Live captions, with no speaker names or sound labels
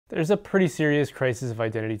There's a pretty serious crisis of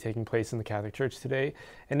identity taking place in the Catholic Church today,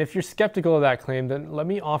 and if you're skeptical of that claim, then let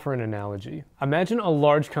me offer an analogy. Imagine a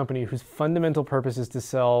large company whose fundamental purpose is to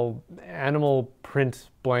sell animal print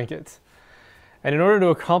blankets. And in order to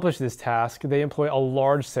accomplish this task, they employ a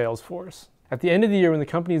large sales force. At the end of the year, when the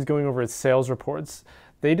company is going over its sales reports,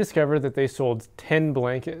 they discover that they sold 10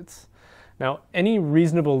 blankets. Now, any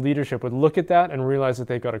reasonable leadership would look at that and realize that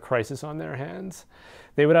they've got a crisis on their hands.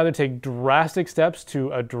 They would either take drastic steps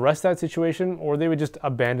to address that situation, or they would just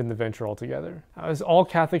abandon the venture altogether. As all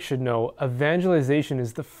Catholics should know, evangelization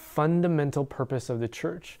is the fundamental purpose of the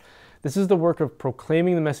Church. This is the work of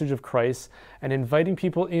proclaiming the message of Christ and inviting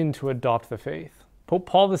people in to adopt the faith. Pope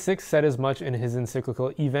Paul VI said as much in his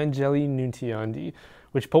encyclical Evangelium Nuntiandi,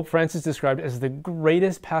 which Pope Francis described as the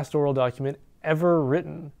greatest pastoral document ever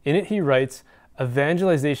written. In it he writes,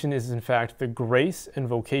 "Evangelization is in fact the grace and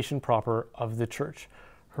vocation proper of the Church,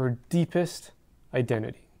 her deepest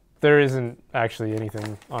identity." There isn't actually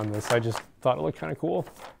anything on this, I just thought it looked kind of cool.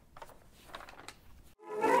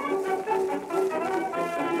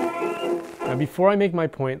 Now before I make my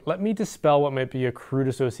point, let me dispel what might be a crude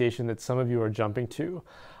association that some of you are jumping to.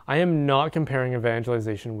 I am not comparing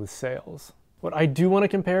evangelization with sales. What I do want to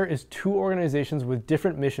compare is two organizations with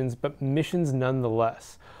different missions, but missions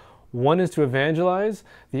nonetheless. One is to evangelize,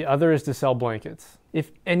 the other is to sell blankets.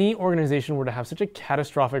 If any organization were to have such a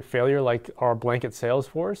catastrophic failure like our blanket sales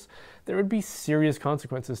force, there would be serious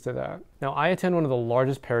consequences to that. Now, I attend one of the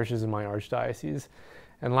largest parishes in my archdiocese,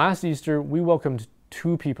 and last Easter we welcomed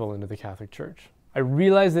 2 people into the Catholic Church. I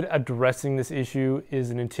realize that addressing this issue is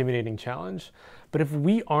an intimidating challenge, but if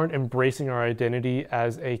we aren't embracing our identity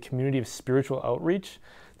as a community of spiritual outreach,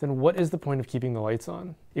 then what is the point of keeping the lights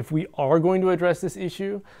on? If we are going to address this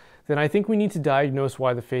issue, then I think we need to diagnose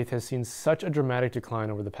why the faith has seen such a dramatic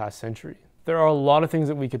decline over the past century. There are a lot of things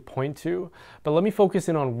that we could point to, but let me focus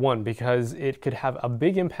in on one because it could have a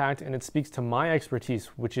big impact and it speaks to my expertise,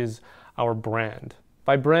 which is our brand.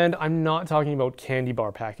 By brand, I'm not talking about candy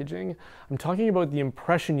bar packaging. I'm talking about the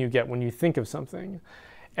impression you get when you think of something.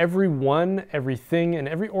 Everyone, everything, and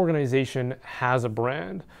every organization has a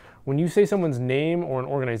brand. When you say someone's name or an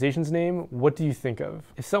organization's name, what do you think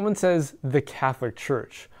of? If someone says the Catholic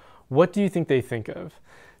Church, what do you think they think of?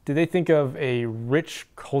 Do they think of a rich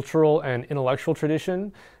cultural and intellectual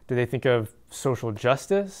tradition? Do they think of social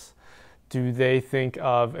justice? Do they think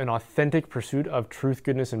of an authentic pursuit of truth,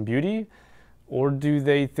 goodness, and beauty? Or do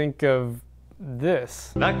they think of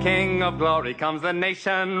this? The King of Glory comes, the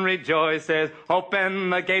nation rejoices. Open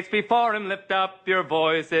the gates before him, lift up your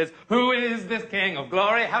voices. Who is this King of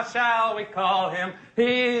Glory? How shall we call him?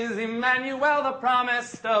 He is Emmanuel, the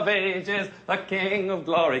promised of ages. The King of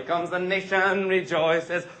Glory comes, the nation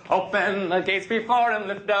rejoices. Open the gates before him,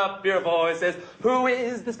 lift up your voices. Who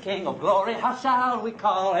is this King of Glory? How shall we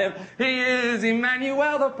call him? He is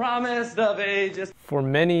Emmanuel, the promised of ages. For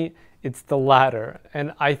many, it's the latter,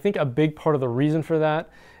 and I think a big part of the reason for that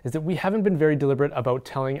is that we haven't been very deliberate about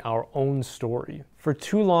telling our own story. For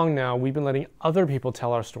too long now, we've been letting other people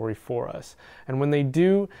tell our story for us, and when they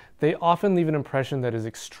do, they often leave an impression that is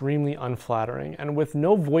extremely unflattering, and with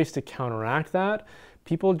no voice to counteract that,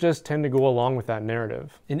 people just tend to go along with that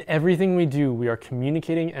narrative. In everything we do, we are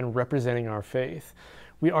communicating and representing our faith.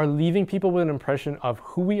 We are leaving people with an impression of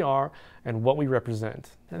who we are and what we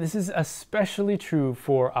represent. Now, this is especially true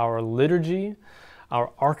for our liturgy,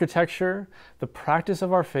 our architecture, the practice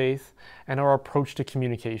of our faith, and our approach to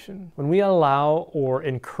communication. When we allow or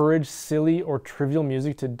encourage silly or trivial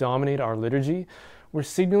music to dominate our liturgy, we're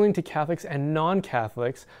signaling to Catholics and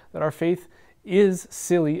non-Catholics that our faith is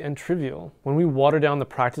silly and trivial. When we water down the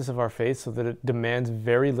practice of our faith so that it demands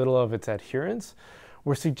very little of its adherents,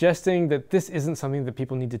 we're suggesting that this isn't something that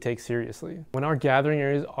people need to take seriously. When our gathering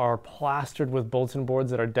areas are plastered with bulletin boards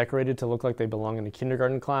that are decorated to look like they belong in a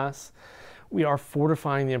kindergarten class, we are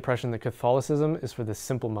fortifying the impression that Catholicism is for the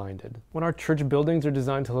simple-minded. When our church buildings are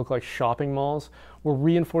designed to look like shopping malls, we're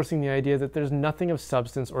reinforcing the idea that there's nothing of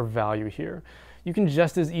substance or value here. You can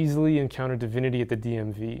just as easily encounter divinity at the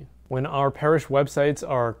DMV. When our parish websites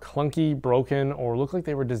are clunky, broken, or look like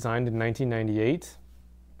they were designed in 1998,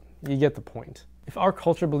 you get the point. If our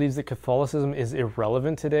culture believes that Catholicism is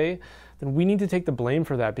irrelevant today, then we need to take the blame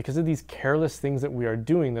for that because of these careless things that we are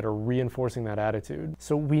doing that are reinforcing that attitude.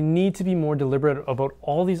 So we need to be more deliberate about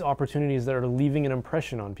all these opportunities that are leaving an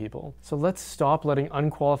impression on people. So let's stop letting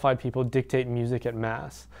unqualified people dictate music at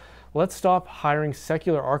Mass. Let's stop hiring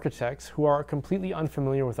secular architects who are completely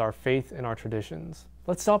unfamiliar with our faith and our traditions.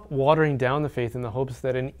 Let's stop watering down the faith in the hopes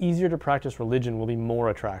that an easier to practice religion will be more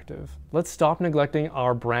attractive. Let's stop neglecting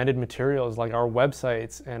our branded materials like our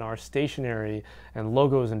websites and our stationery and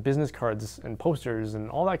logos and business cards and posters and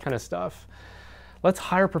all that kind of stuff. Let's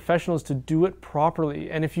hire professionals to do it properly.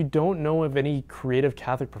 And if you don't know of any creative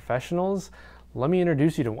Catholic professionals, let me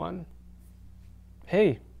introduce you to one.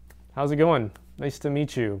 Hey, how's it going? Nice to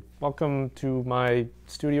meet you. Welcome to my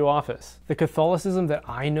studio office. The Catholicism that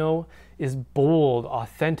I know is bold,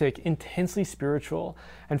 authentic, intensely spiritual,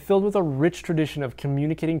 and filled with a rich tradition of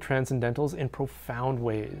communicating transcendentals in profound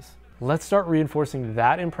ways. Let's start reinforcing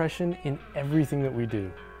that impression in everything that we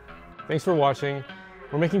do. Thanks for watching.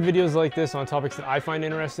 We're making videos like this on topics that I find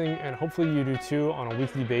interesting, and hopefully you do too, on a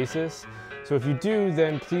weekly basis. So if you do,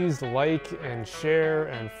 then please like and share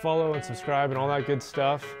and follow and subscribe and all that good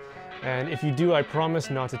stuff. And if you do, I promise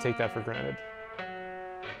not to take that for granted.